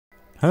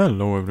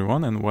Hello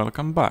everyone and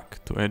welcome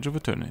back to Edge of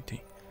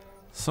Eternity.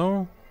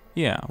 So,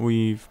 yeah,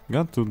 we've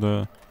got to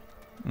the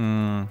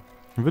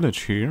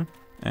village here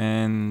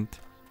and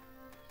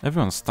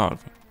everyone's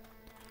starving.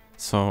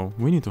 So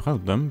we need to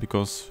help them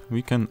because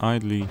we can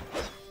idly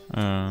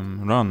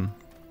run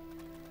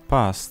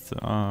past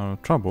our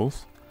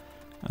troubles,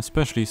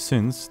 especially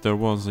since there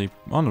was a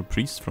honor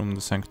priest from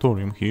the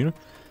Sanctorium here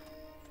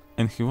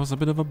and he was a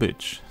bit of a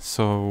bitch.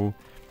 So,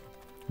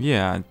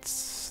 yeah,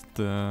 it's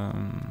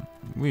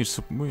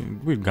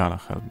we gotta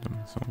help them,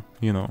 so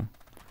you know.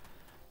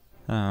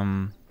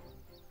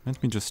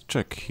 Let me just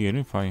check here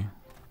if I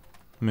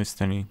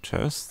missed any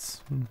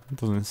chests. It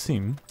doesn't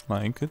seem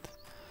like it.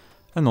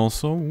 And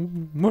also,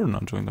 we're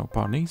not joined our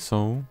party,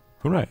 so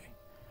hooray.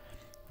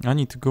 I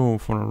need to go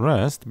for a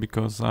rest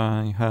because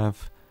I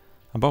have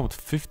about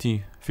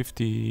 50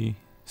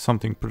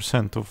 something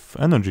percent of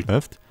energy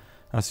left,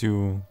 as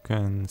you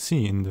can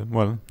see in the,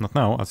 well, not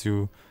now, as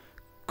you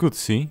could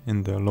see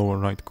in the lower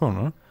right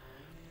corner.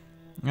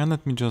 And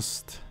let me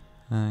just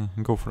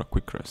go for a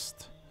quick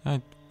rest.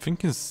 I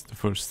think it's the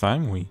first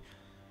time we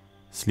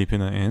sleep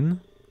in an inn,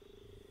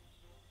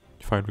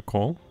 if I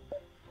recall.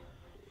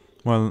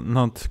 Well,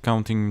 not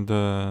counting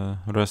the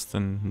rest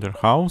in their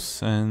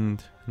house,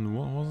 and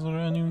what, was there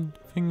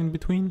anything in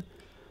between?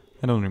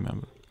 I don't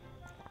remember.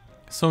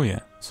 So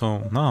yeah,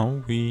 so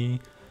now we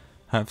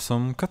have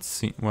some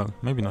cutscenes, well,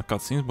 maybe not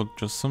cutscenes, but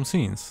just some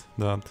scenes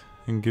that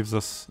gives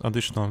us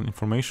additional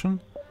information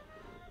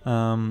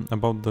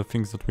about the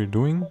things that we're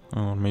doing,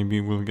 or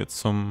maybe we'll get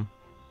some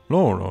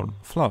lore or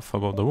fluff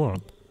about the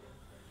world.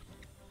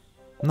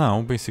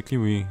 Now, basically,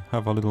 we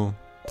have a little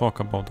talk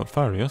about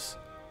Alfarius,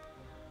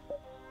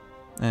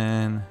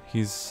 and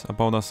he's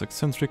about as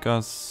eccentric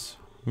as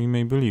we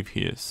may believe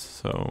he is.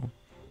 So,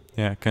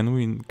 yeah,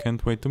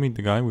 can't wait to meet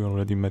the guy. We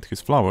already met his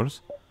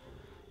flowers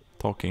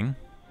talking,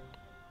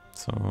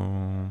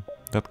 so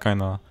that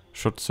kind of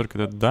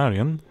short-circuited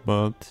Darien,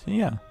 but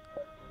yeah.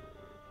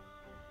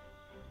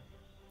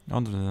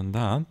 Other than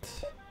that,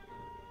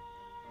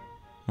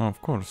 well,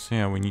 of course,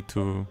 yeah, we need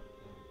to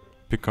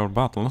pick our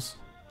battles,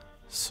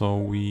 so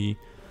we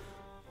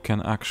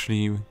can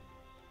actually,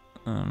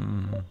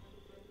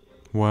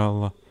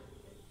 well,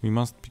 we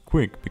must be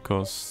quick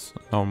because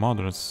our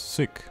mother is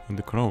sick with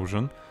the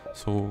corrosion,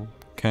 so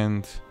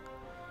can't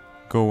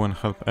go and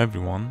help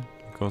everyone,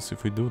 because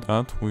if we do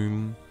that,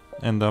 we'll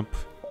end up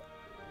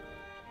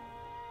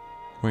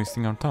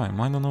wasting our time.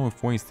 I don't know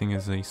if wasting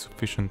is a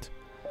sufficient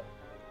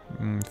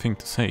thing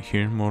to say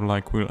here, more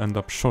like we'll end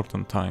up short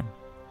on time,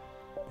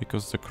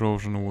 because the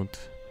corrosion would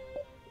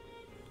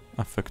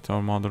affect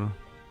our mother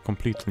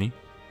completely.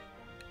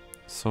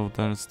 So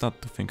there's that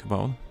to think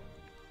about.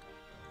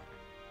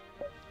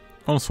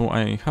 Also,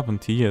 I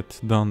haven't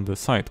yet done the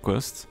side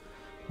quests.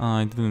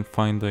 I didn't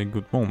find a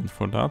good moment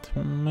for that.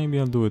 Maybe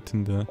I'll do it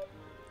in the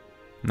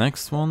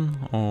next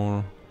one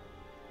or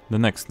the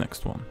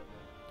next one.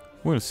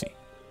 We'll see.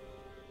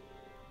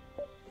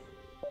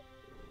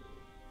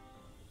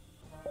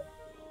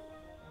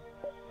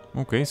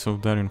 Okay, so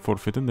Darien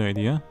forfeited the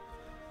idea,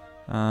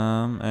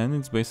 and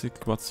it's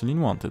basically what Selene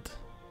wanted.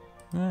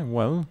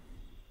 Well,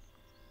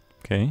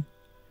 okay.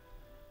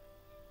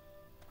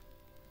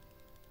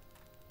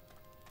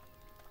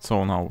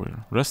 So now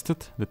we're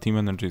rested, the team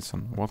energy is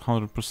on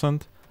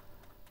 100%.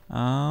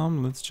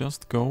 Let's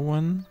just go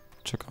and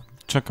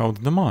check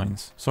out the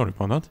mines. Sorry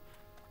about that.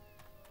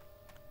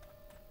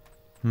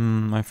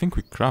 I think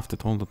we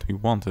crafted all that we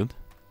wanted.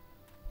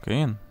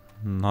 Okay, and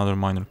another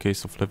minor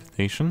case of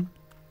levitation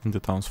in the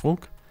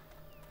townsfolk.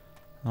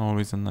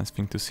 Always a nice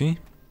thing to see.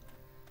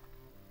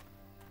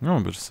 Oh,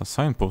 there's a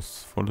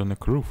signpost for the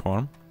Necru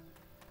farm.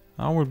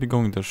 I will be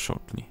going there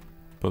shortly.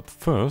 But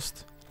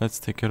first, let's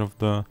take care of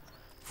the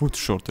food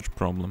shortage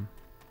problem.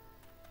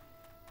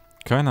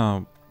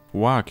 Kinda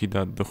wacky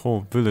that the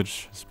whole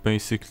village is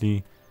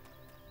basically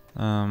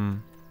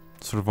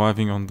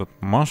surviving on that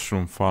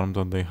mushroom farm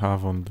that they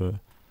have on the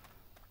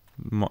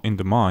in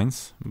the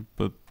mines,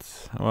 but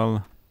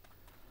well,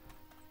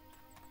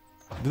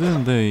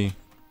 didn't they,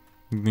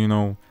 you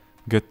know,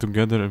 get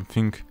together and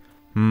think,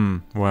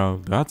 well,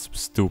 that's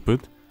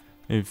stupid.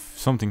 If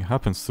something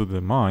happens to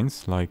the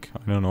mines, like,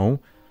 I don't know,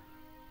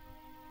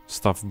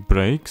 stuff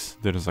breaks,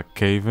 there's a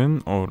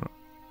cave-in, or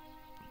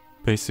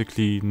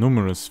basically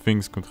numerous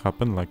things could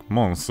happen, like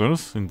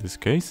monsters in this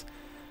case,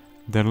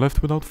 they're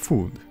left without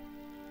food.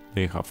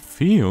 They have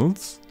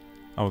fields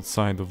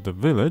outside of the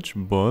village,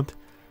 but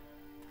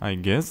I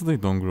guess they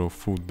don't grow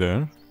food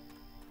there.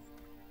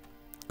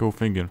 Go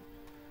figure.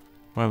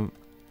 Well,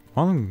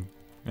 one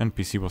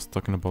NPC was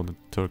talking about the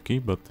turkey,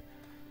 but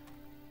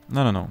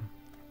I don't know.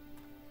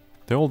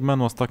 The old man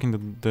was talking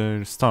that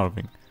they're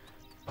starving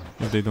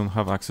if they don't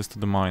have access to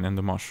the mine and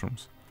the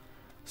mushrooms.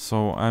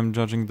 So I'm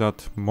judging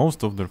that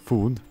most of their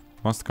food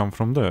must come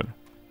from there.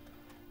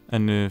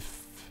 And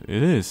if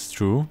it is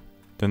true,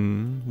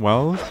 then,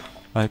 well,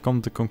 I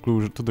come to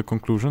the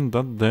conclusion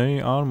that they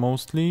are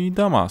mostly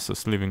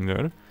dumbasses living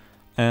there.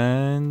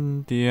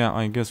 And yeah,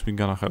 I guess we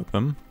gotta help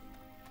them.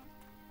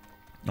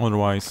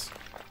 Otherwise,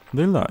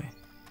 they'll die.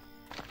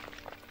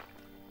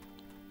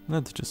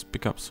 let's just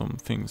pick up some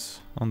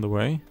things on the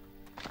way.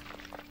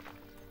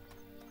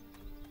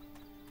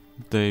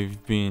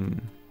 They've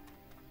been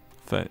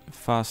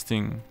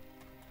fasting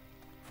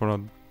for a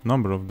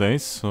number of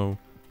days, so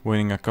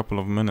waiting a couple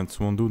of minutes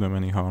won't do them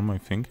any harm, I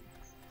think.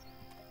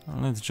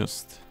 Let's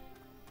just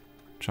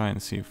try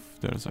and see if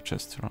there's a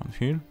chest around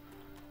here.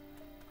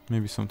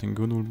 Maybe something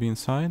good will be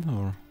inside,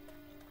 or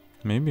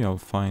maybe I'll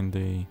find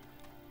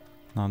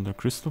another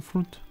crystal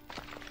fruit.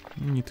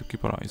 We need to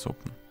keep our eyes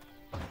open.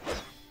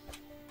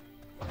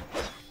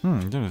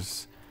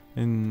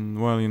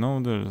 Well, you know,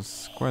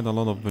 there's quite a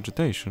lot of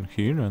vegetation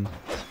here, and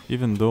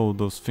even though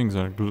those things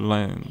are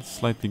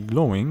slightly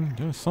glowing,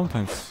 they're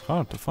sometimes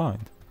hard to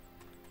find.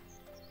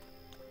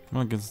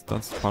 Well, I guess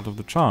that's part of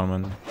the charm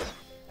and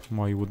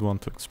why you would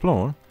want to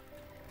explore.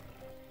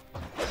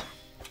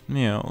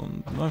 Yeah,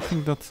 I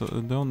think that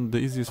the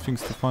easiest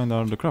things to find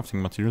are the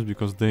crafting materials,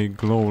 because they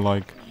glow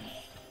like...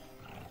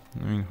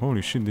 I mean,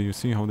 holy shit, do you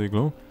see how they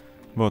glow?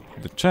 But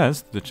the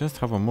chests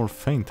have a more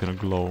fainter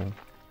glow.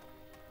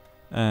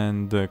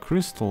 And the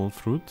crystal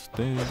fruit,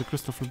 the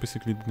crystal fruit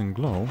basically didn't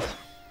glow.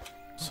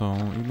 So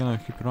you're gonna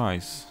keep your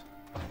eyes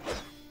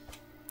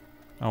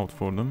out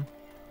for them.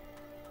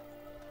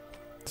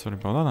 Sorry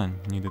about that, I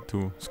needed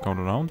to scout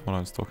around while I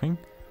was talking.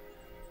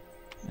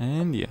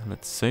 And yeah,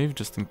 let's save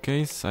just in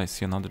case. I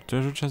see another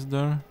treasure chest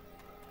there.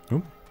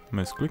 Oop,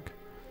 misclick.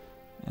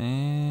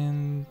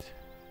 And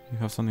you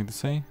have something to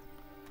say?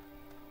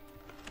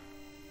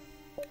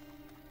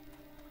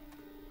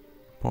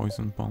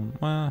 Poison bomb.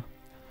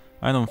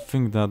 I don't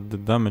think that the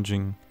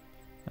damaging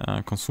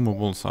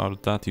consumables are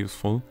that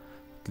useful.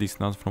 At least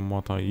not from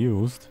what I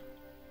used.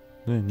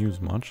 Didn't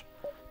use much.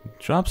 The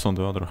traps, on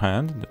the other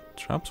hand, the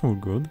traps were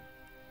good.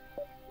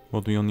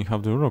 But we only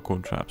have the Rocco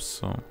traps,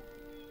 so...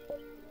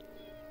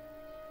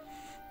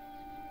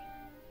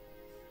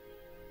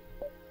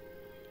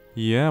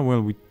 Yeah,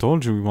 well, we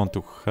told you we want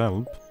to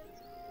help.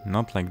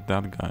 Not like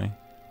that guy.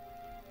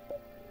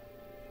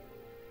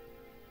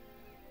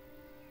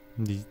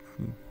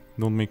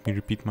 Don't make me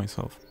repeat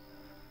myself.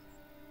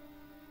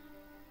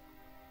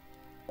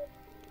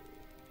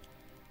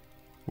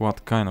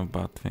 What kind of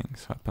bad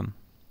things happen?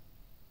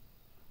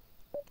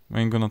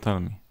 Ain't gonna tell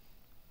me.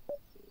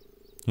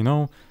 You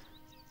know,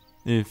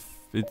 if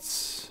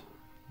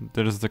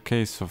there's the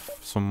case of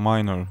some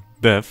minor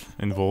death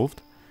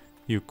involved,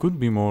 you could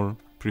be more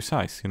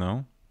precise, you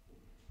know?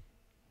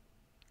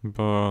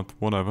 But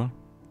whatever.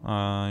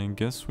 I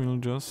guess we'll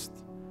just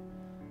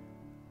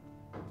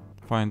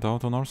find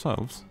out on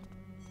ourselves.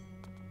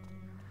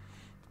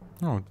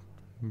 Oh,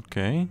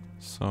 okay,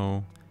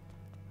 so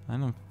I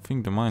don't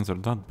think the mines are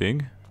that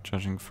big,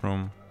 judging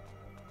from...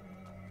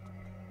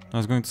 I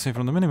was going to say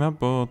from the minimap,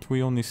 but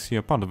we only see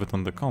a part of it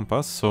on the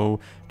compass, so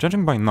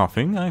judging by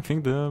nothing, I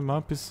think the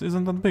map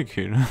isn't that big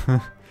here.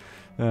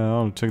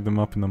 I'll check the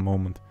map in a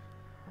moment.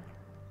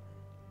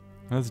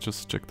 Let's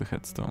just check the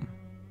headstone.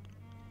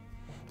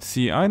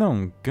 See, I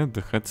don't get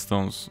the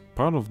headstones.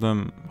 Part of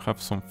them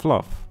have some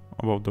fluff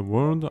about the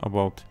world,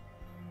 about,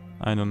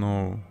 I don't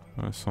know,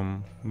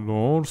 some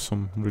lore,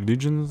 some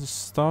religion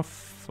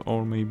stuff,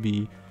 or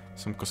maybe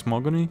some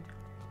cosmogony.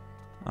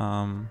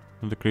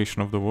 The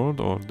creation of the world,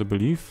 or the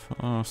belief,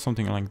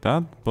 something like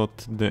that,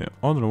 but the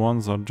other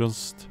ones are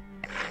just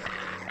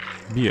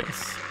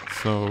BS.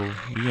 So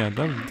yeah,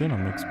 they're a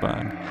mixed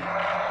bag.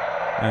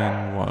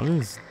 And what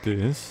is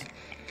this?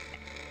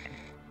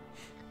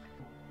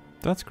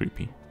 That's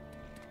creepy.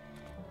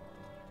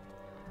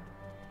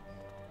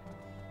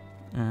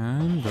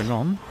 And they're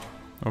gone.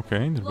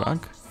 Okay, they're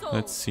back.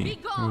 Let's see.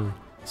 We'll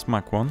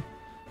smack one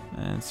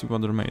and see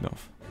what they're made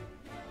of.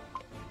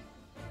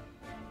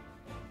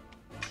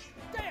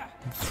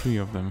 3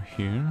 of them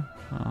here.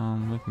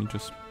 Let me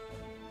just...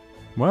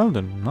 Well,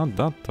 they're not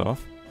that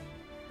tough.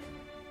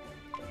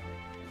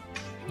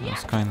 I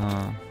was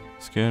kinda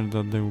scared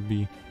that they would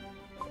be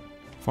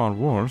far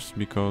worse,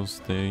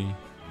 because they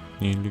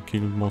nearly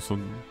killed most of...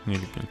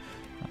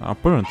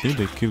 Apparently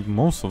they killed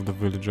most of the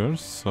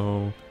villagers,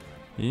 so...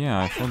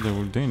 Yeah, I thought they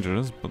were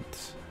dangerous,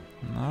 but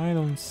I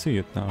don't see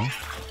it now.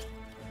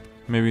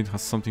 Maybe it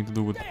has something to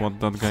do with what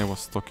that guy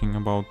was talking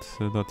about,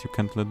 that you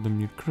can't let them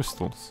near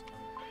crystals.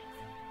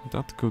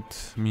 That could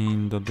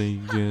mean that they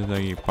get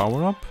a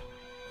power-up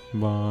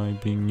by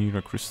being near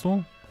a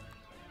crystal.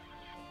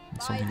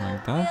 Something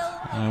like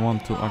that. I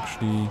want to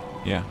actually,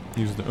 yeah,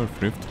 use the Earth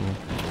Rift to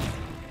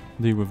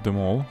deal with them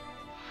all.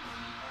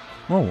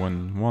 Oh,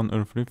 and 1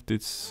 Earth Rift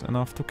is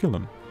enough to kill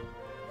them.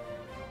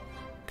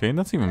 Okay,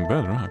 that's even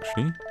better,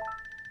 actually.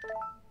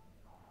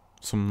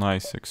 Some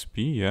nice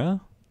XP, yeah.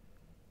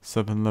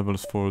 7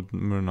 levels for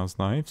Myrna's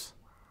knives.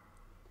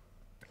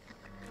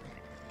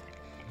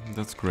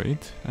 That's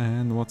great.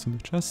 And what's in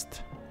the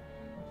chest?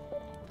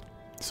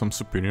 Some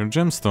superior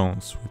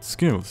gemstones with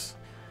skills.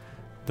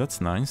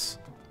 That's nice.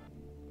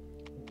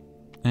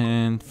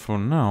 And for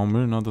now,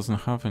 Myrna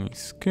doesn't have any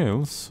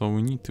skills, so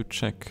we need to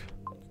check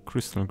the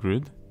crystal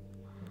grid.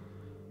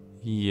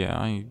 Yeah,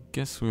 I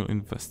guess we'll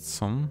invest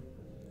some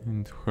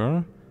into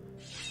her.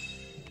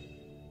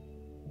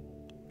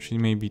 She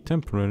may be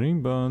temporary,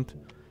 but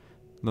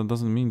that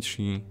doesn't mean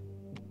she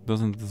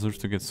doesn't deserve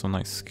to get some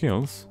nice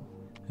skills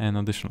and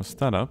additional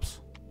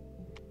stat-ups.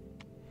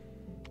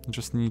 I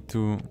just need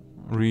to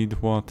read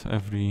what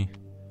every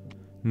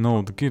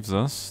node gives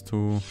us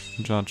to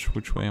judge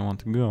which way I want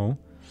to go.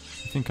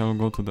 I think I'll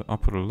go to the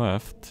upper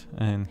left,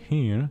 and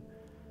here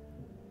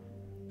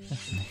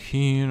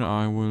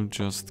I will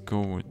just go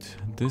with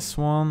this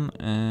one,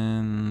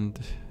 and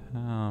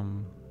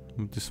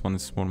this one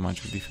is more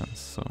magic defense,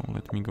 so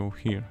let me go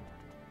here.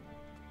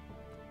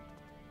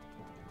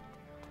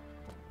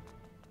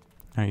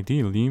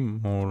 Ideally,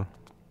 more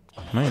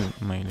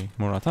melee,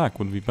 more attack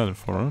would be better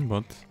for her,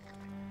 but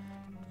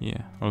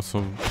yeah,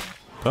 also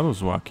that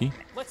was wacky.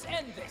 Let's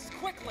end this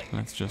quickly.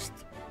 Let's just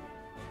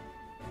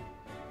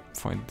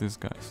fight these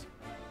guys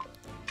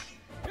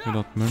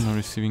without Myrna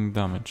receiving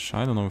damage.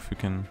 I don't know if we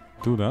can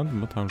do that,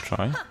 but I'll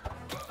try.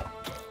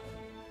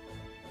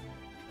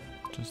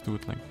 Just do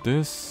it like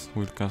this.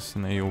 We'll cast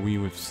an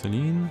AoE with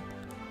Selene.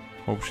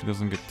 Hope she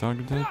doesn't get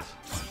targeted.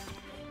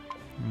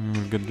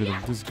 We'll get rid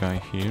of this guy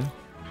here.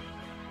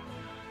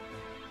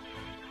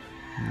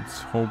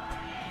 Let's hope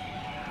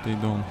they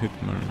don't hit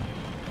Myrna.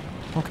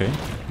 Okay,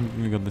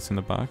 we got this in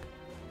the back.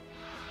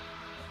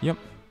 Yep,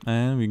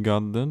 and we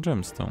got the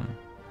gemstone.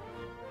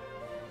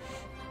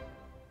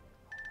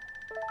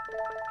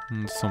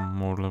 And some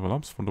more level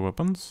ups for the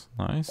weapons,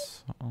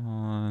 nice.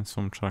 And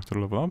some tractor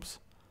level ups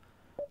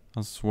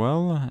as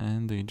well,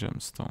 and a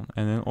gemstone.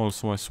 And then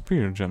also a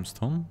superior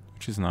gemstone,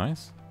 which is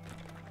nice.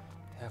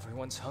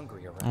 Everyone's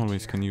hungry around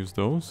Always here, can use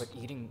those.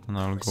 but eating And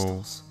I'll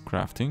crystals. go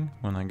crafting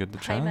when I get the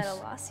I'm at chance.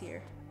 a loss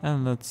here.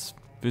 And let's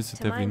visit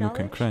To every my nook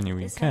and knowledge, cranny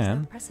we this has no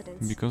can,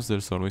 precedence. because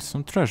there's always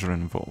some treasure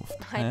involved.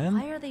 Why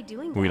And are they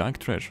doing we that? like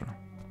treasure.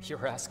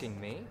 You're asking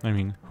me? I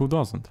mean, who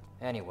doesn't?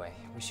 Anyway,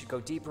 we should go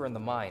deeper in the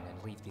mine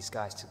and leave these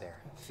guys to their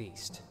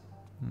feast.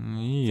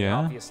 Yeah,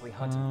 Obviously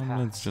hunting past.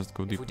 let's just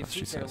go If we deeper, as she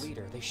defeat their says.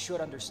 leader, they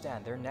should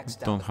understand their next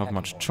down Don't the have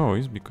much pecking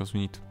choice, because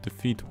we need to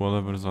defeat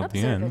whatever's at the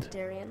Observe end, it,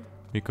 Darian.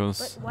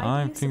 because But why do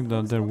I you think that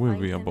suppose there we'll will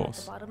find be a them at the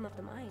boss. bottom of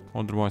the mine?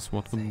 Otherwise,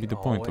 what would be the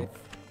point of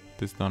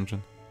this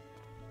dungeon?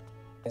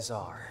 order.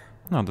 Czar.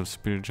 Another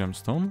spirit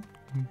gemstone.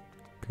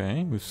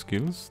 Okay, with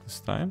skills this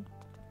time.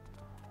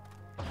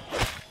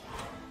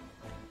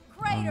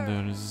 And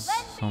there is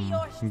some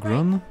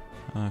grun,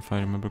 if I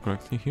remember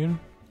correctly here.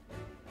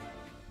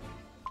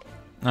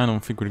 I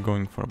don't think we're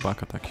going for a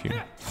back attack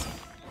here.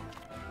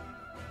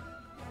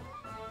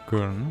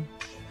 Gurn,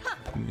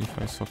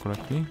 if I saw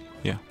correctly.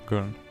 Yeah,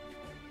 Gurn.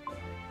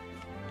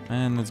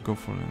 And let's go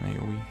for an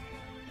AoE.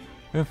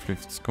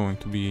 Earthrift's going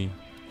to be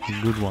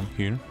a good one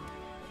here.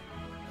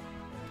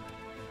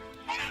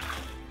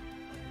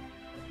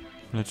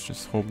 Let's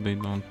just hope they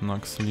don't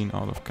knock Selene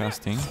out of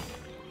casting.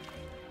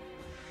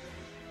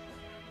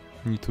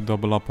 Need to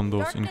double up on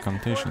those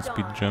incantation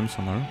speed gems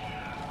on her.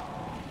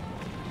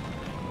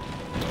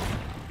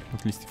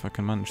 At least if I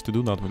can manage to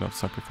do that without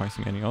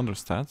sacrificing any other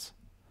stats.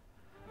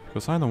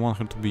 Because I don't want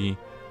her to be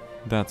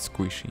that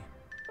squishy.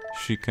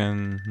 She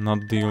can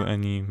not deal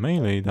any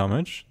melee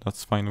damage,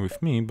 that's fine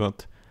with me,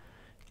 but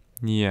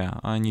yeah,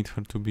 I need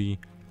her to be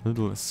a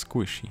little less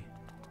squishy.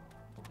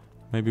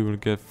 Maybe we'll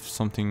get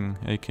something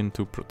akin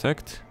to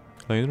protect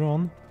later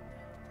on,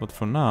 but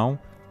for now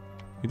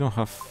we don't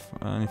have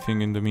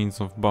anything in the means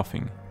of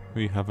buffing.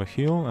 We have a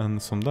heal and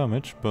some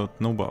damage,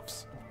 but no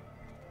buffs.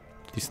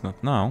 At least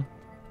not now.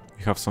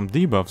 We have some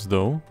debuffs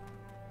though,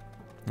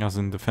 as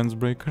in Defense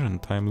Breaker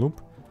and Time Loop,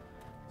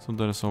 so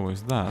there's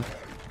always that.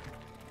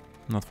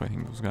 Not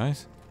fighting those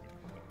guys.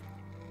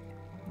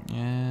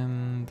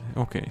 And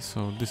okay,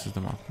 so this is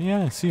the map.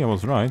 Yeah, see, I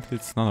was right,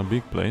 it's not a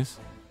big place.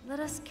 Let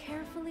us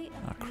carefully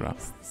crap.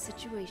 appraise the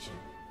situation.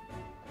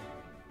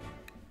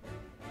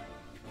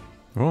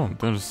 Oh,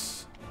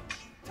 there's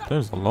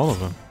a lot of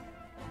them.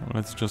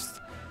 Let's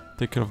just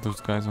take care of those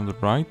guys on the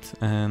right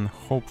and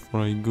hope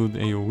for a good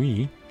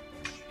AoE.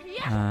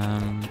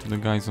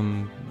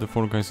 The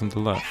 4 guys on the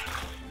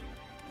left.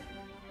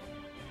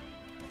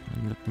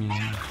 And let me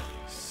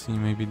see,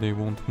 maybe they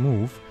won't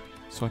move,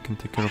 so I can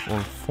take care of all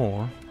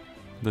 4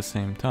 at the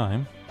same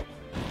time.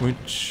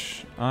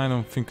 Which I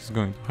don't think is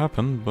going to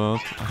happen,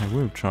 but I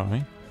will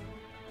try.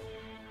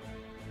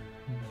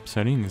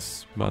 Selene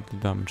is badly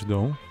damaged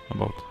though,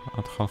 about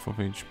at half of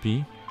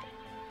HP.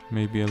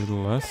 Maybe a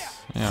little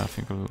less. Yeah, I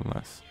think a little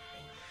less.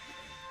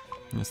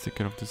 Let's take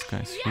care of these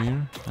guys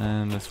here,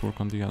 and let's work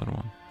on the other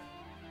one.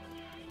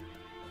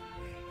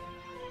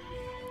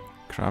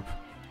 Crap.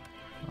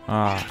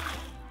 I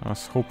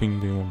was hoping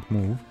they won't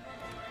move.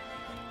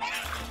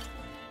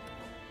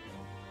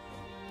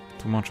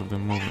 Too much of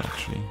them moved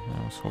actually.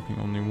 I was hoping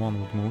only one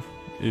would move,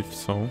 if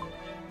so.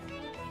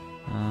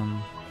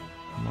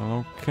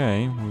 Well,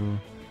 okay,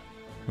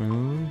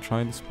 we'll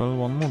try the spell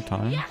one more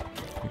time,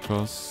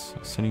 because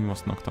Selene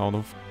was knocked out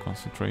of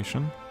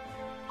concentration.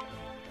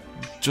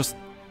 Just,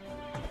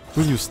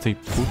 will you stay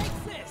put?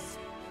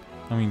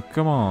 I mean,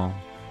 come on.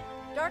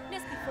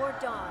 Darkness before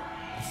dawn.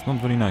 It's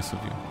not very nice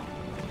of you.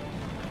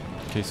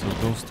 Okay, so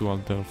those 2 are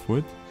dealt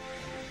with.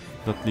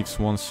 That leaves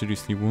 1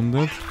 seriously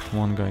wounded.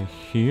 1 guy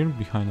here,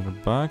 behind our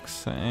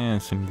backs,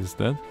 and Selene is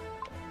dead.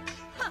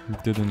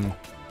 didn't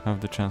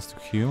have the chance to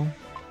heal.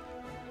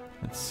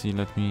 Let's see,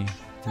 let me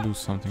do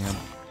something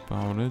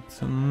about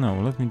it.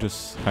 No, let me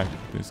just hack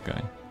this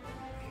guy.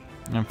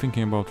 I'm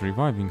thinking about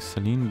reviving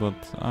Selene, but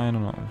I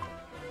don't know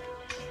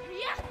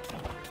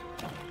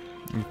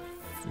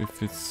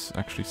if it's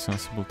actually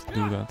sensible to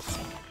do that.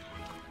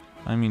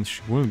 I mean,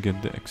 she will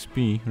get the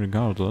XP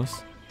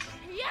regardless.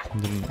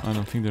 Then I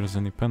don't think there's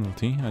any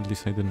penalty, at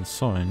least I didn't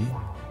saw any.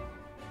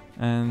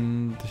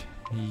 And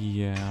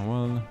yeah,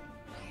 well,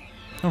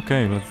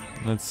 okay,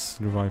 let's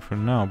revive her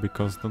now,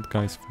 because that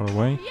guy's far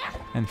away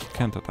and he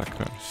can't attack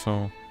her,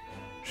 so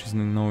she's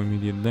in no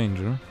immediate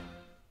danger.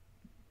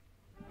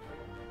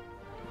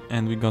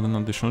 And we got an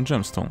additional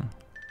gemstone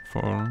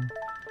for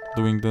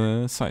doing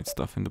the side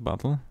stuff in the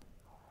battle.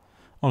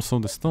 Also,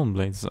 the stone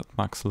blade is at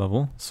max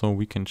level, so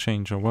we can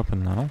change our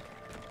weapon now.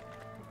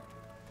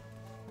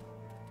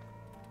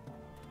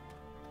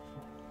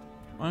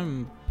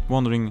 I'm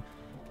wondering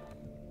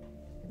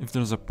if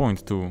there's a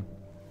point to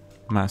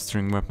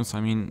mastering weapons. I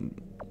mean,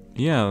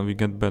 yeah, we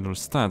get better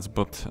stats,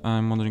 but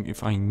I'm wondering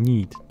if I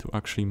need to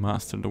actually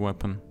master the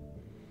weapon.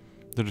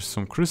 There is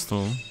some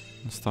crystal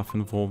stuff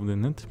involved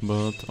in it,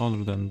 but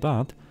other than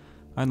that,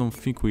 I don't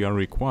think we are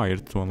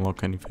required to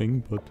unlock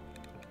anything, but...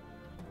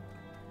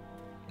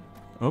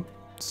 Oh,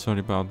 sorry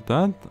about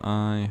that.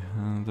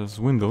 There's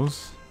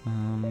Windows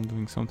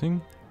doing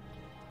something.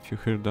 If you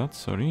hear that,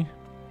 sorry.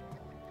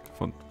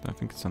 I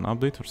think it's an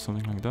update or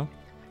something like that.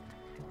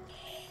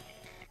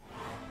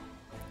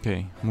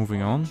 Okay,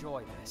 moving on.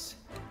 Enjoy this,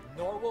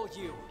 nor will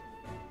you.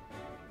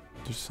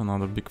 Just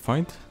another big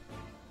fight.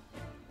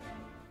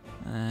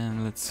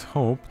 And let's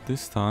hope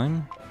this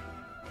time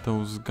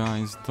those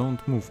guys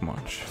don't move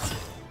much.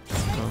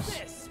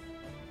 Because,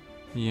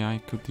 yeah, I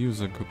could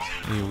use a good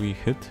AoE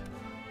hit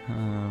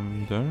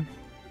there.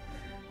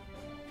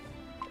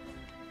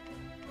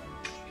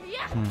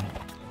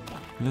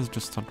 Let's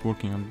just start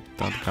working on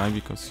that guy,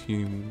 because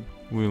he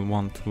will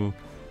want to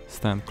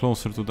stand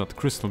closer to that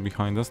crystal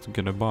behind us to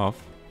get a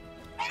buff.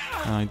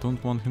 And I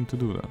don't want him to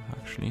do that,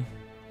 actually.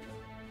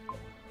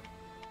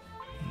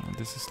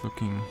 This is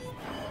looking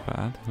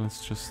bad.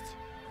 Let's just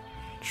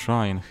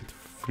try and hit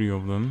 3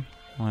 of them.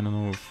 I don't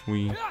know if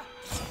we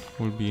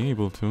will be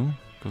able to,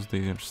 because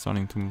they are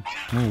starting to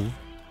move.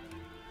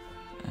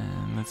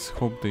 And let's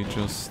hope they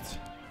just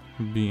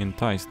be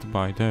enticed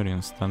by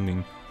Darian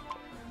standing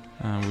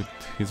with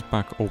his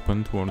back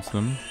open towards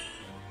them.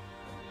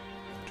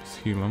 Just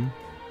heal him.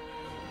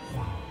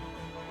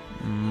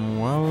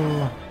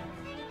 Well,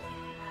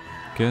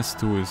 guess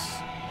 2 is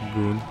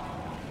good. I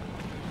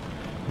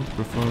would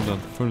prefer that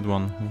third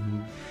one who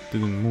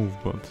didn't move,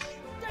 but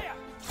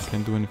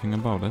can't do anything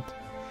about it.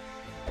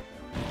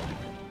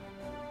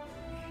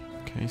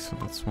 Okay, so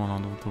that's one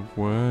out of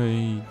the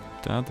way.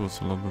 That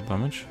was a lot of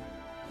damage.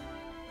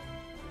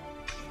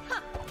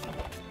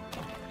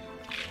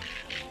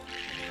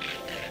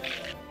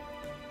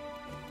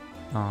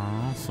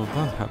 So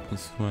that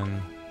happens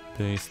when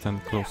they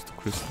stand close to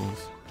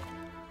crystals.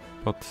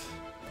 But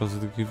does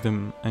it give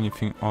them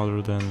anything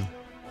other than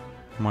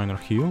minor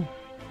heal?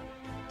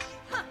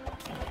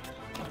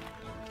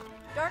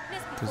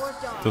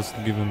 Does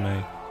it give them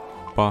a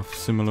buff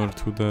similar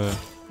to the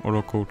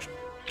Oroco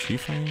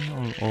Chief, I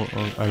mean, or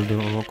Elder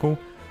Oroco?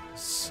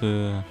 It's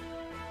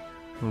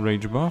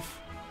rage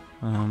buff.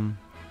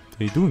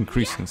 They do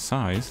increase in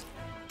size,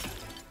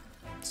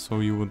 so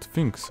you would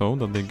think so,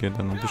 that they get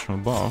an additional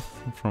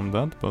buff from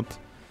that, but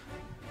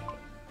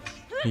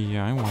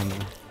yeah, I wonder.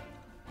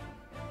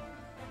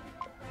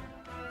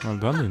 Well,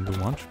 that didn't do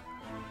much.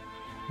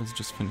 Let's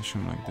just finish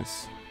him like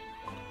this.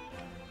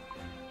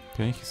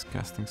 Okay, he's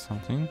casting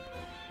something.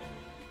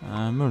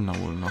 Myrna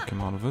will knock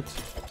him out of it.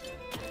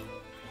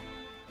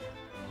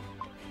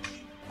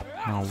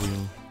 Now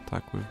we'll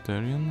attack with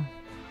Darian.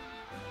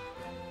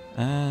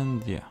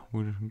 And yeah,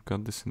 we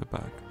got this in the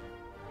bag.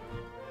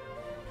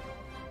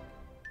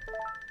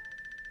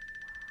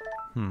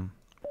 The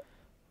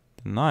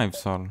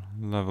knives are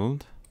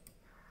leveled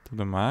to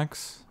the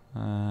max.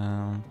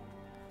 So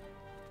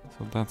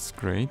that's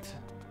great.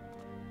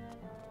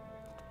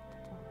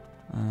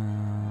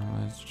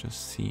 Let's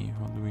just see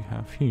what do we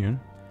have here.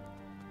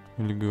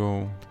 We'll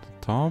go to the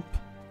top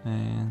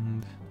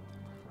and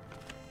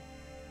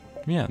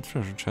yeah,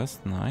 treasure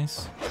chest,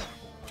 nice.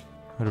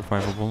 A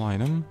revivable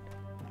item,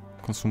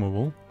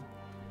 consumable.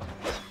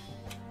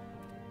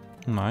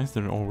 Nice,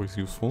 they're always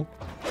useful.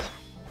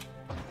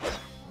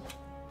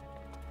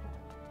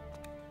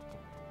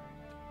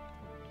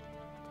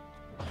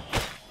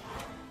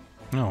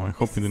 No, I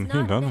hope you didn't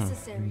hear that.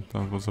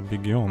 That was a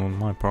big yawn on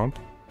my part.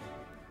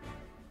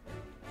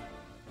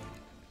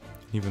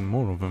 Even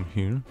more of them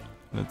here.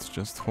 Let's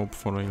just hope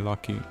for a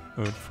lucky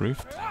Earth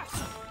Rift.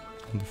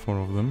 The 4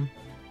 of them.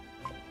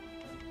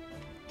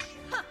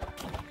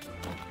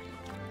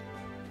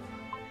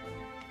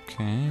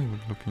 Okay, we're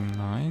looking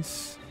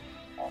nice.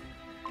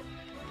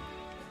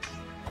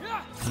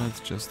 Let's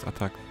just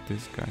attack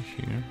this guy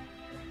here.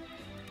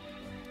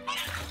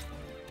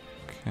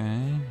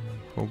 Okay,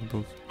 hope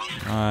those...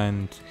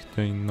 and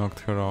they knocked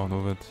her out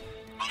of it.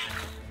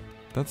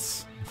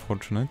 That's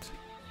unfortunate.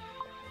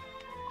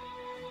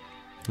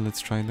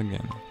 Let's try it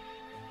again.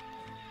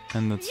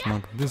 And let's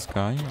knock this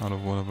guy out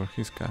of whatever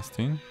he's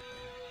casting.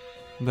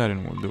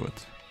 Darren will do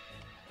it.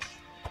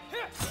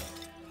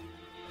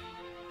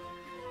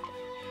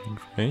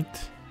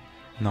 Great.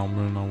 Now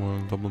Myrna will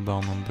double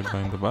down on the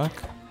guy in the back.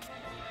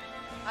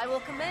 I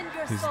will commend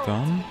your He's soul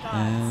done, to the gods.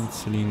 and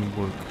Selene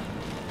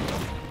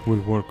will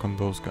work on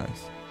those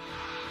guys.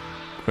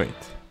 Great,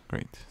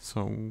 great.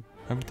 So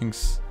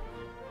everything's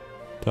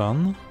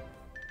done.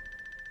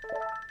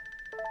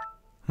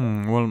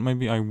 Well,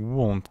 maybe I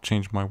won't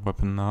change my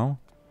weapon now.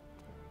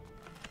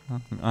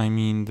 I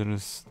mean,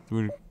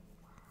 we're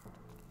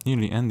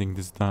nearly ending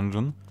this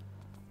dungeon,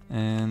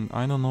 and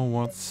I don't know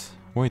what's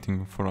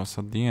waiting for us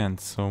at the end,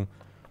 so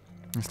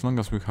as long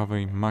as we have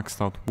a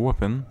maxed out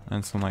weapon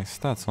and some nice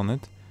stats on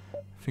it,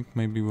 I think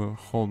maybe we'll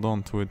hold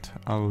on to it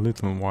a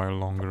little while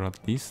longer at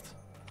least.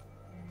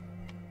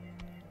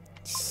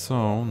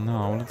 So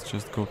now let's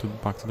just go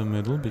back to the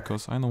middle,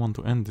 because I don't want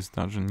to end this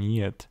dungeon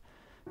yet.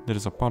 There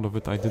is a part of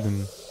it I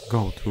didn't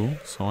go to,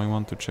 so I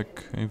want to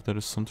check if there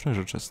is some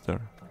treasure chest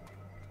there.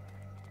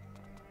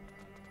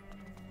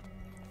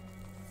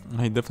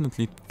 I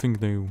definitely think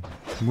there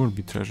will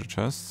be treasure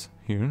chests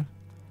here.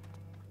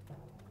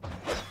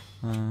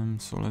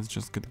 So let's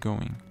just get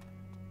going.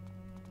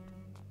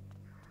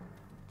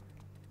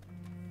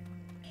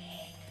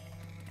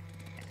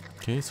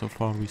 Okay, so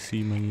far we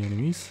see many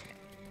enemies.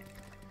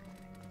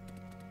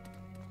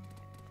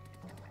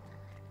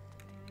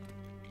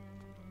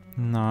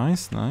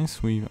 Nice,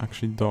 nice. We've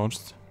actually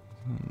dodged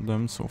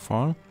them so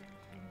far.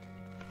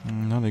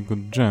 Not a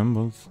good gem,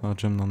 but a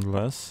gem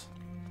nonetheless.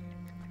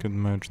 Could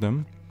merge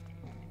them.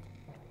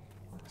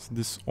 Is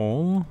this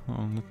all?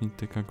 Oh, let me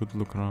take a good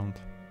look around.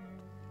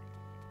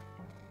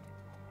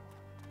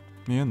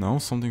 Yeah, no,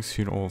 something's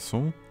here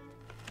also.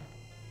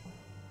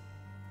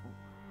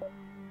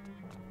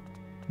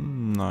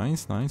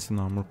 Nice, nice. An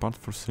armor part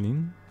for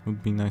Selene.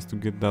 Would be nice to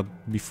get that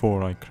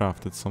before I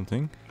crafted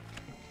something.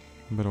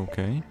 But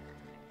okay.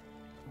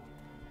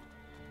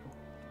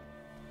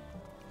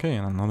 Okay,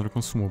 and another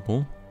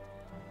consumable.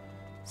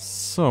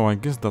 So I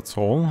guess that's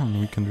all, and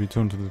we can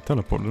return to the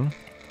teleporter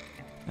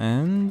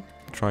and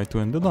try to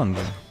end the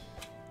dungeon.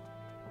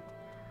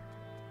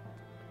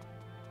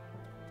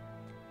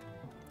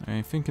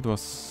 I think it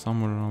was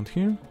somewhere around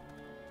here.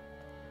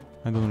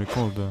 I don't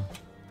recall the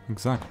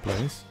exact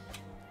place.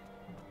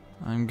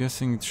 I'm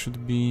guessing it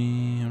should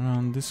be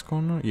around this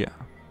corner. Yeah.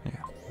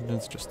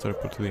 Let's just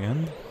teleport to the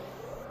end.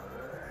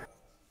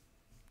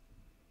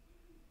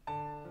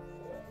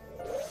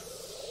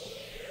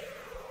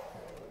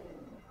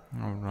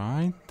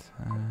 Alright,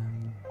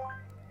 and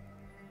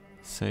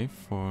save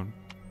for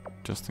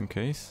just in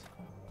case.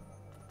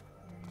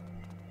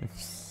 If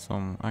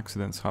some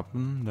accidents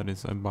happen, that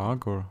is a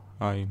bug, or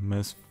I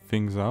mess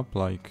things up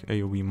like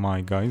AoE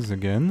my guys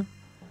again,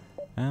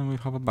 and we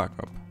have a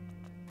backup.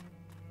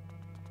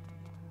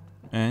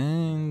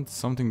 And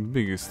something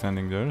big is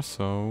standing there,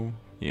 so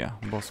yeah,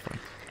 boss fight.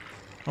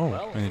 Oh,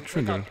 Well, and a if we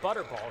trigger. take out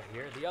Butterball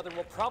here, the other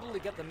will probably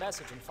get the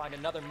message and find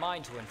another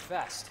mine to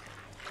infest.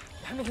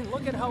 I mean,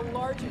 look at how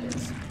large it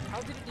is.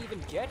 How did it even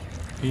get here?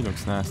 He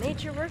looks nasty.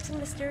 Nature works in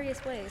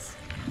mysterious ways.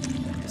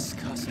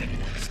 Disgusting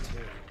ones,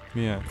 too.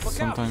 Yeah, Look out,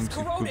 sometimes he's it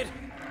could corroded!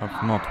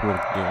 have not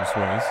worked those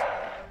ways.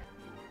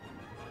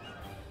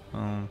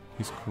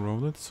 He's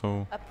corroded,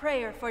 so A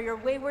prayer for your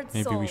wayward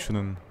maybe soul. we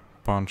shouldn't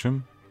punch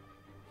him.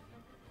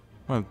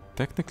 Well,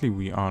 technically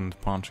we aren't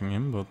punching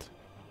him, but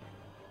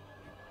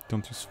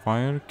don't use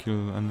fire,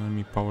 kill an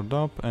enemy powered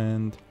up,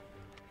 and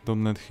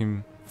don't let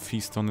him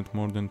feast on it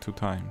more than 2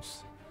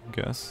 times.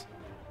 Guess.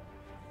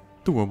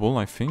 Doable,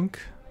 I think.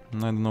 I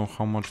don't know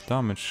how much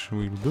damage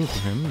we'll do to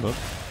him, but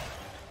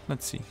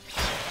let's see.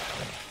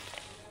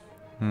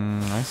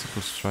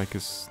 Icicle Strike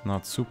is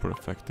not super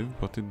effective,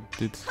 but it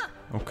did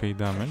okay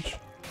damage.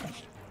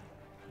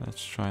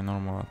 Let's try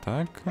normal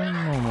attack.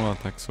 Normal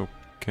attack's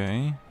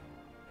okay.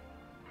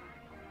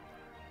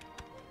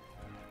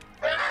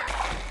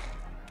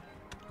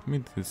 We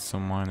did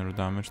some minor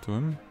damage to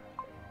him.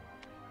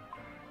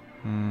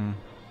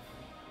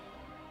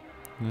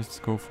 Let's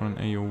go for an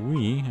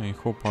AoE. I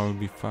hope I will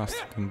be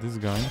faster than this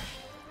guy.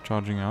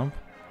 Charging up.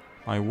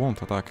 I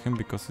won't attack him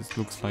because it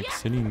looks like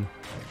Selene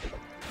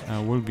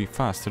will be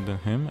faster than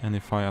him, and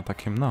if I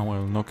attack him now I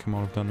will knock him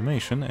out of the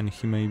animation, and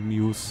he may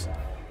use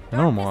a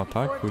normal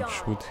attack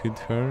which would hit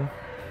her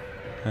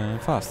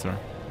faster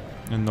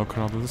and knock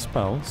her out of the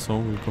spell. So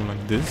we'll go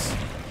like this,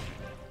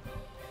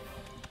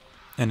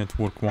 and it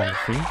worked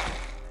wonderfully.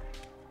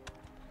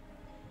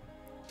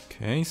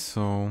 Okay,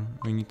 so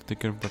we need to take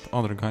care of that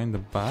other guy in the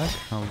back.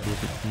 I'll do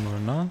it with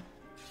Myrna.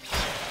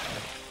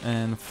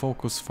 And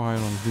focus fire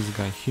on this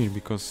guy here,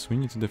 because we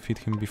need to defeat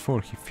him before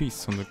he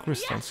feasts on the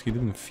crystals. He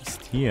didn't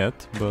feast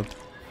yet, but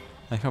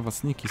I have a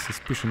sneaky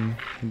suspicion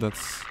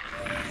that's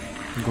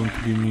going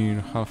to be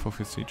near half of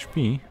his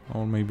HP,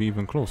 or maybe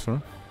even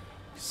closer.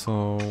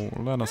 So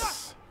let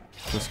us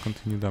just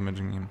continue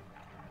damaging him.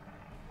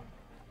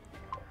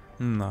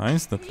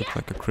 Nice, that looked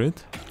like a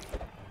crit.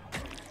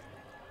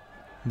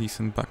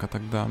 decent back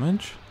attack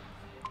damage.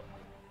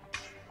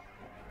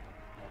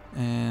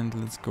 And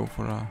let's go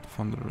for a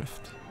Thunder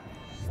Rift.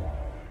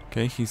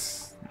 Okay,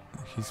 he's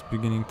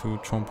beginning to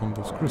chomp on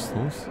those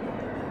crystals.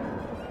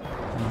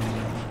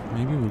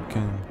 Maybe we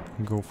can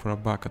go for a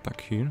back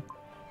attack here.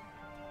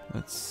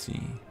 Let's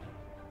see.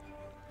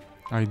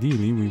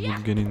 Ideally, we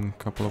would get in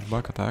a couple of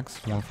back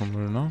attacks. One from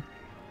Myrna.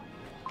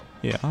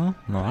 Yeah,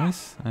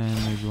 nice. And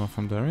maybe one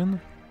from Darien.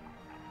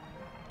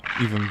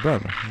 Even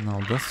better. Now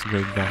that's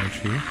great damage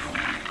here.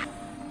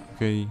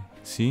 Okay,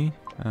 see?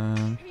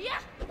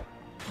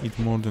 Eat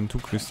more than 2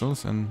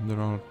 crystals, and there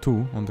are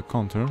 2 on the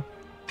counter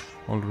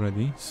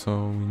already,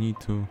 so we need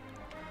to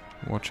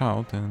watch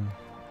out and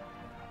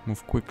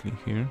move quickly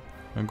here.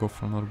 I'll go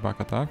for another back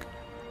attack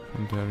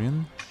from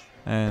Darien,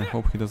 and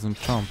hope he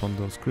doesn't jump on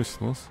those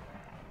crystals.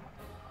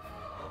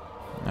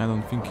 I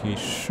don't think he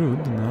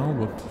should now,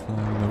 but you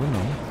never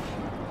know.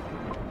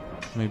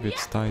 Maybe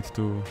it's tied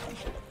to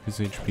his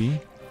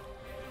HP,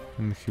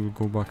 and he will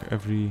go back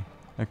every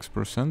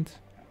X%.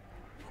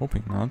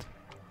 Hoping not.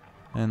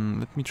 And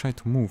let me try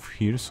to move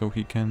here so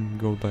he can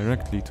go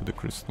directly to the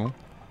crystal.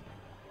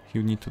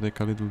 He'll need to take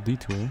a little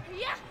detour.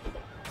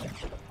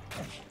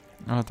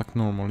 I'll attack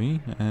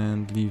normally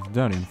and leave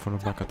Darien for a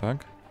back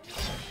attack.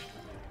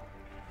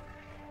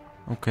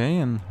 Okay,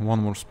 and one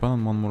more spell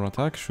and one more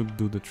attack should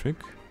do the trick.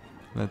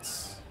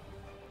 Let's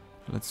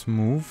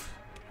move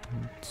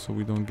so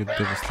we don't get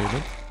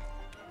devastated.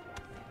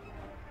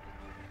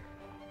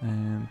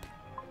 And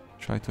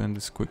try to end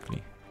this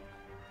quickly.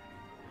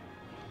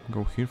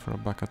 Go here for a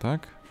back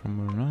attack from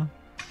Myrna.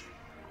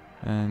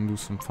 And do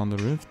some Thunder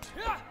Rift.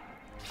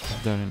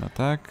 Darien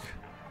attack.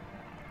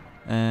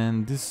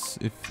 And this,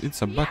 if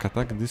it's a back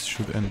attack, this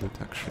should end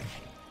it actually.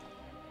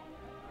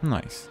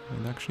 Nice,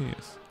 it actually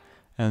is.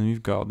 And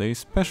we've got a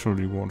special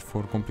reward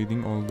for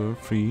completing all the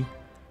 3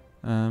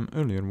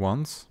 earlier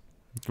ones.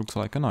 It looks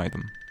like an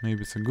item.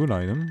 Maybe it's a good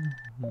item,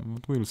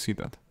 but we'll see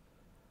that.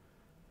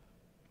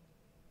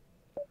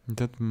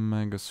 That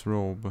Magus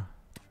robe.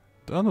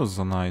 That was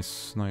a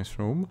nice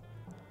robe.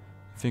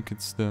 I think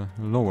it's the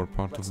lower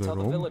part of the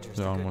robe,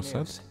 the armor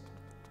set.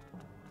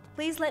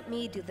 Please let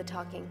me do the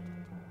talking.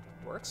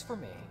 Works for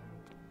me.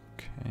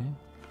 Okay.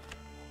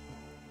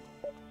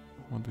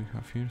 What do we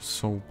have here?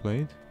 Soul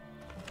Blade.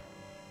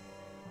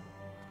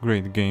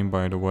 Great game,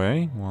 by the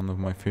way. One of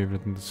my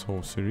favorite in the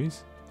Soul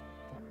series.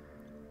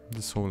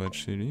 The Soul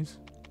Edge series.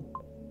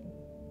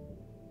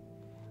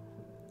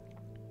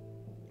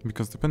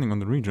 Because depending on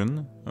the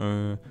region,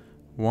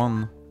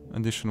 one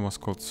edition was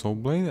called Soul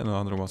Blade and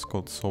another was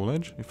called Soul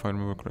Edge, if I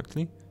remember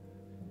correctly.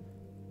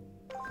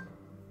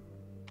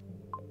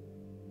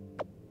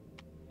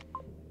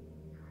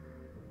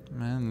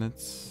 And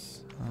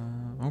let's...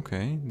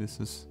 okay, this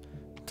is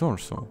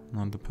torso,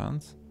 not the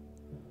pants.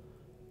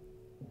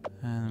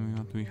 And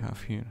what do we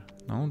have here?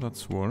 No,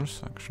 that's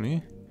worse,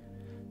 actually.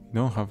 We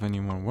don't have any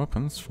more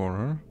weapons for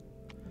her.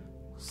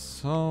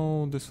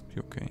 So this would be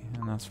okay.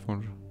 And as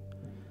for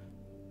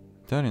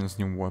Darien's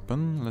new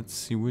weapon, let's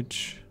see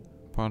which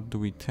part do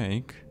we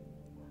take.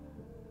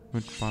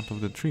 Which part of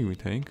the tree we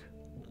take.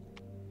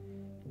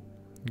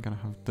 We're gonna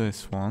have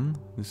this one.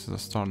 This is a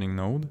starting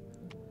node.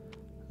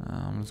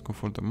 Let's go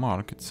for the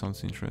mark, it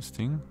sounds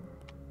interesting.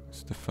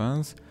 It's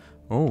defense.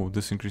 Oh,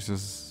 this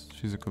increases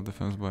physical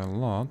defense by a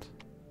lot.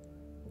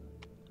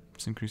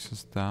 This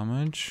increases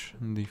damage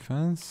and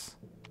defense.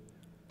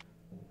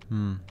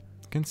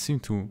 Can't seem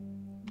to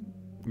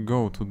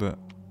go to the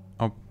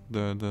up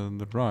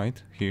the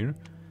right here.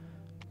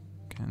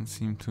 Can't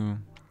seem to.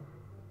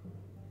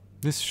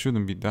 This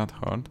shouldn't be that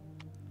hard.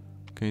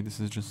 Okay, this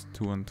is just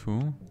 2 and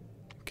 2.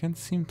 Can't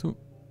seem to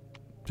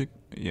pick.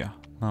 Yeah,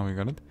 now we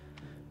got it.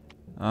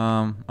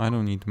 I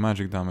don't need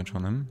magic damage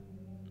on him.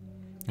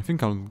 I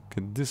think I'll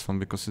get this one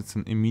because it's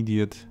an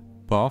immediate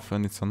buff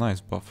and it's a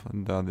nice buff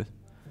at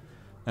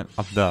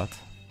that.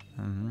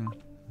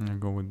 I'll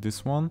go with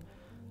this one,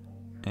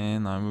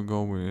 and I will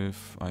go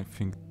with, I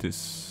think,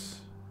 this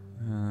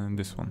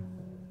one.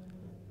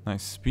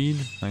 Nice speed,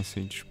 nice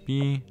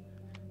HP,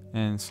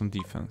 and some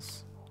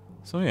defense.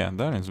 So yeah,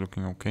 that is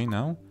looking okay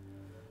now.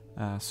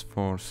 As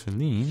for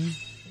Selene,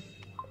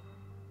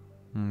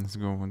 let's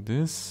go with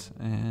this,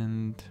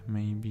 and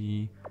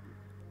maybe...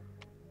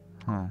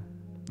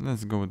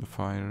 let's go with the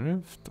Fire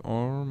Rift,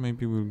 or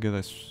maybe we'll get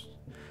a...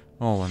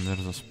 oh, and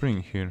there's a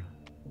spring here.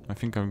 I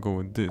think I'll go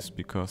with this,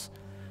 because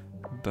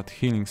that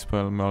healing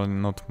spell,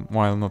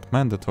 while not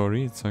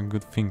mandatory, it's a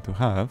good thing to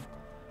have.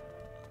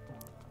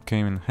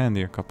 Came in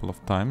handy a couple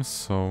of times,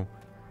 so...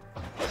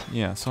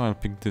 yeah, so I'll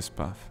pick this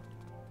path.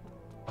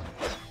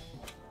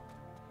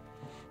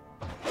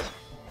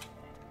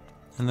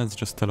 And let's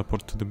just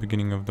teleport to the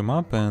beginning of the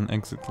map and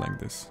exit like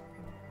this.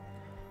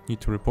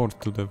 Need to report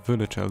to the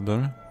village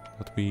elder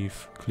that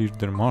we've cleared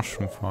their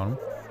mushroom farm.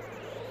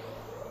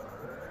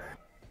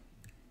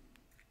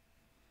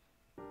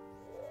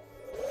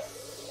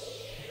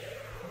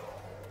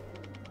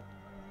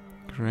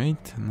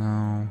 Great,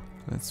 now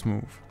let's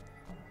move.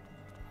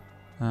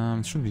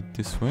 It should be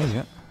this way,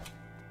 yeah.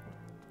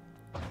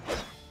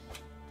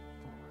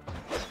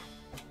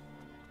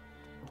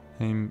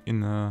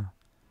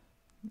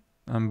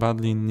 I'm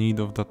badly in need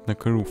of that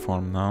Nekaru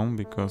farm now,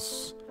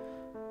 because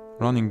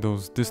running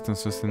those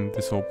distances in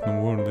this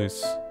open world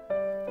is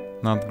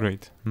not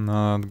great.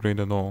 Not great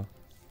at all.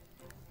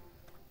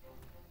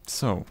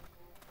 So,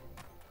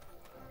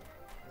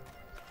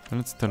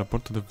 let's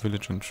teleport to the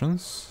village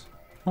entrance.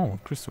 Oh,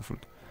 crystal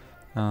fruit.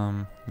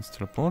 Let's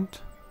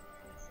teleport.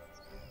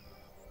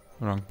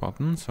 Wrong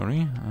button,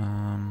 sorry.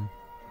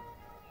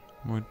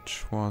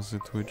 Which was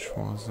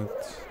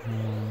it?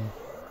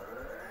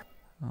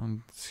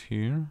 It's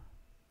here.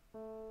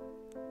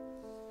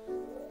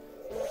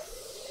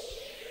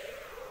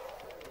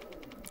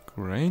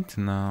 Great,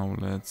 now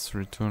let's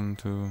return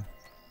to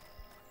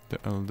the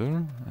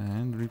Elder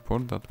and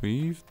report that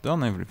we've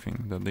done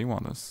everything that they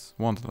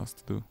wanted us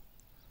to do.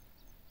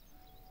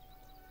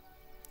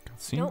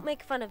 Cutscene? Don't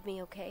make fun of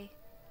me, okay?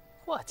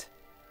 What?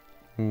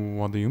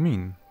 What do you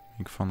mean,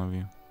 make fun of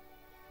you?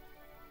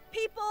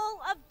 People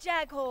of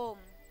Jagholm!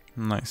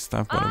 Nice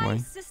stuff, by the way.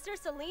 Sister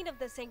Selene of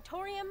the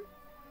Sanctorium,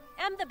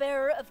 am the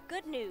bearer of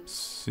good news.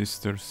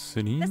 Sister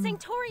Selene? The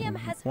Sanctorium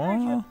has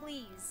heard your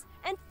pleas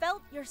and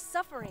felt your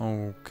suffering.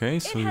 Okay,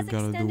 so you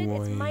gotta do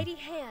its a mighty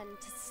hand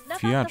to snuff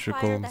out the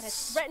theatrical fire that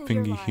has threatened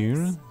your thingy lives.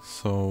 here,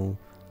 so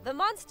The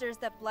monsters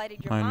that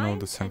blighted your I know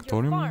minds the and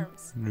Sanctorium your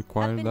farms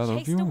required have that been of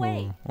chased you,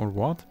 away. or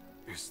what?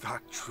 Is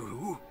that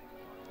true?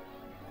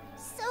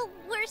 So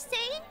we're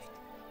saved?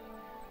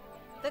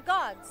 The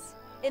gods,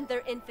 in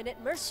their infinite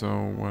mercy,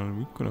 So, well,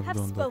 we could have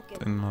done spoken.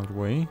 that in another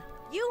way,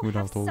 you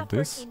without have all suffered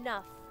this,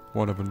 enough.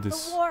 whatever The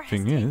this war has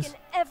thing taken is.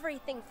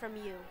 everything from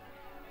you.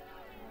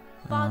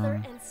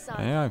 Father and son,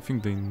 Yeah, I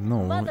think they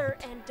know. mother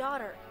and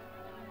daughter.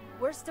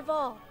 Worst of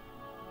all,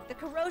 the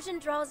corrosion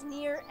draws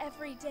near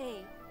every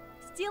day,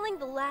 stealing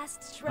the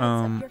last shreds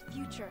of your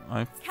future.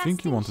 I think casting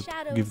you wanted to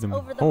shadows give them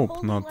over the hope,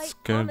 holy not light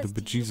scare the promised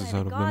to you bejesus by out the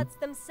of them. gods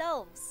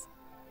themselves.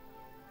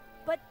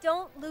 But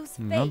don't lose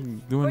faith, Not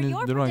for doing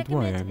your it the right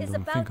way, I predicament is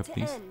don't think, about at to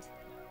least. end.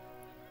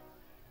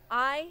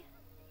 I,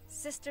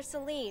 Sister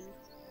Selene,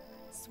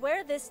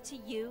 swear this to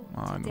you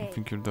I today. don't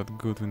think you're that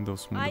good in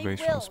those I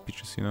motivational will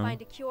speeches, you know?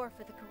 find a cure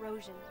for the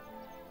corrosion.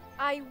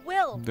 I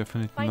will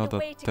Definitely find not a a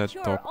way to TED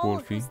cure Talk all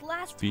worthy whose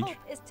last speech. hope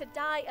is to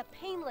die a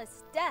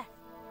painless death.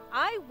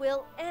 I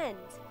will end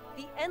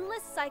the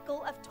endless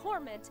cycle of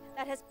torment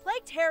that has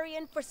plagued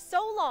Harrion for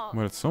so long.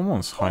 Well,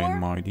 someone's high and Or-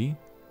 mighty.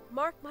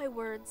 Mark my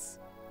words,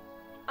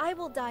 I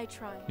will die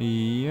trying.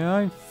 Yeah,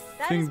 I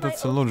That think is my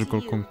that's a oath to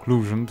logical you.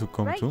 conclusion to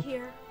come Right to,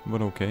 here,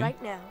 but okay.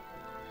 right now.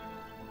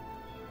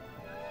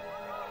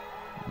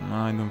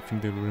 I don't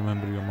think they'll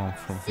remember your mom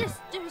from here.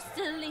 Sister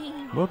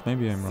Selene, But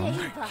maybe I'm wrong.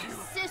 save us.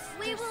 Sister,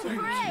 we will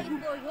pray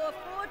for your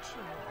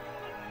fortune.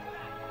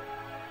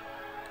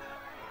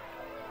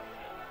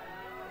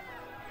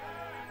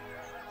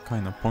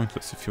 Kinda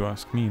pointless if you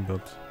ask me,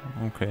 but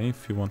okay,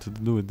 if you wanted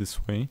to do it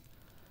this way,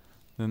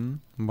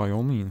 then by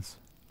all means.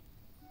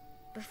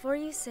 Before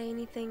you say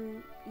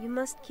anything, you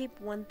must keep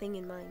one thing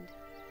in mind.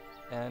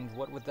 And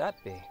what would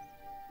that be?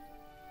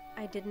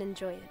 I didn't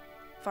enjoy it.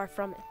 Far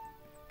from it.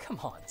 Come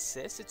on,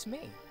 sis, it's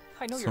me.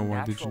 I know So your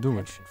why did natural you do it?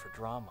 penchant for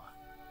drama.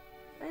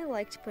 I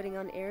liked putting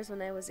on airs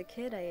when I was a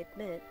kid, I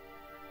admit,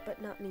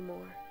 but not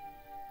anymore.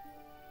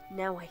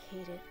 Now I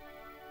hate it.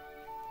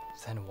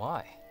 Then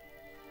why?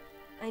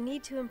 I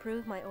need to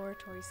improve my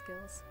oratory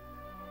skills.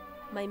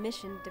 My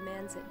mission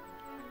demands it.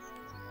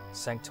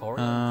 Sanctorium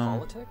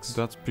politics?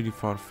 That's pretty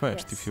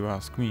far-fetched Yes. if you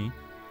ask me.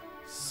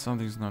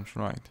 Something's not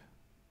right.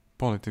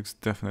 Politics,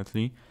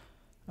 definitely.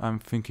 I'm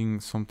thinking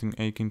something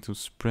akin to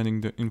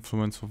spreading the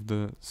influence of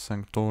the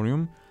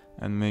Sanctorium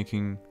and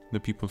making the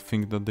people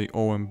think that they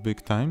owe him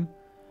big time,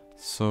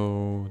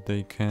 so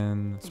they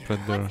can spread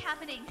their What's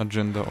happening?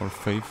 agenda or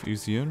faith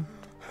easier.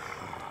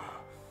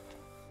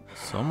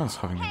 Someone's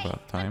having a Hey, bad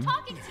I'm time.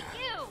 talking to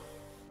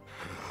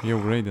you. Yo,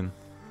 Raiden,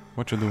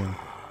 what you doing?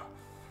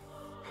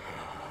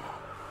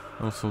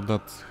 Also,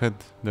 that head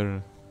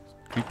there,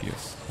 creepy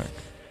as heck.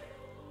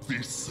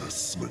 This is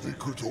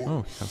Smedikutor,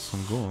 Oh, he has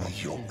some gold. a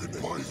young and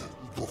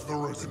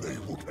violent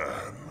enabled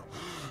man,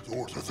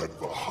 daughters at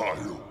the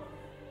Hile.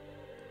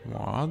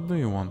 What do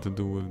you want to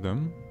do with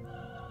them?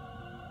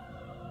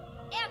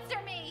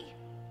 Answer me.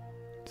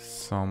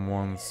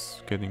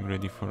 Someone's getting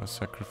ready for a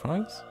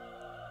sacrifice?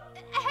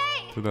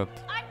 Hey, To that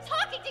I'm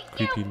talking to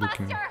creepy you,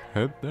 looking Buster.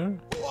 head there?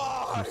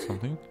 Why? Or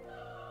something?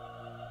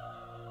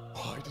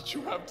 Why did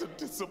you have to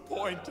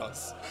disappoint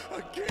us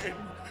again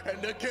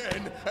and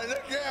again and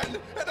again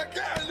and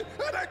again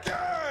and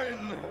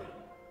again?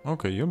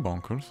 Okay, you're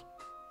bonkers.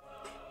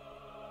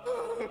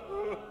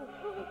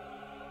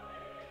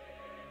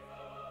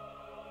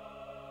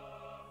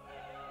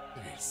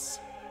 This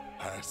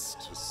has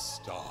to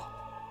stop.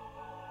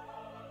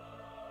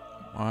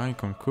 I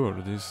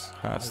concur, this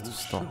has I to will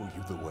stop. show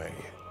you the way.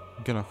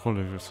 Get a hold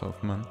of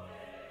yourself, man.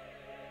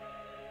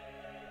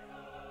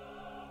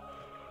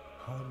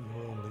 I'm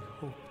your only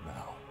hope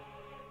now.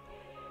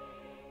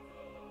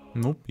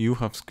 Nope, you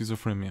have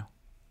schizophrenia.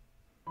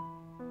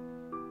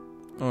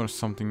 Or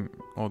something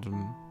other,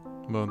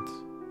 but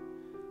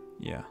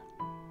yeah,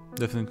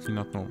 definitely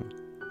not normal.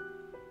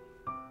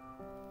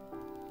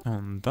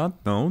 on that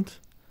note,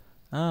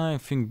 I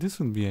think this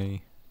would be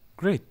a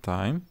great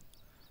time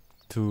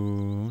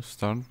to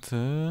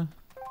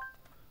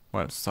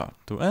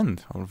to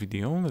end our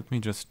video. Let me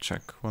just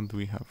check what do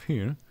we have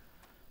here.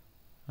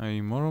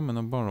 A morum and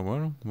a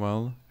borrower.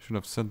 Well, should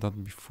have said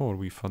that before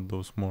we fought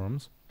those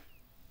morums.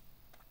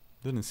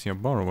 Didn't see a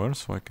borrower,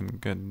 so I can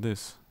get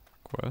this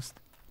quest.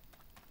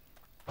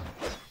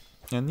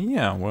 And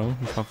yeah, well,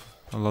 we have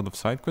a lot of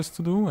side quests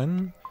to do,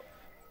 and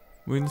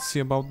we'll see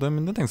about them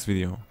in the next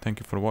video. Thank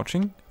you for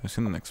watching. I'll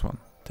see you in the next one.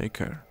 Take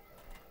care.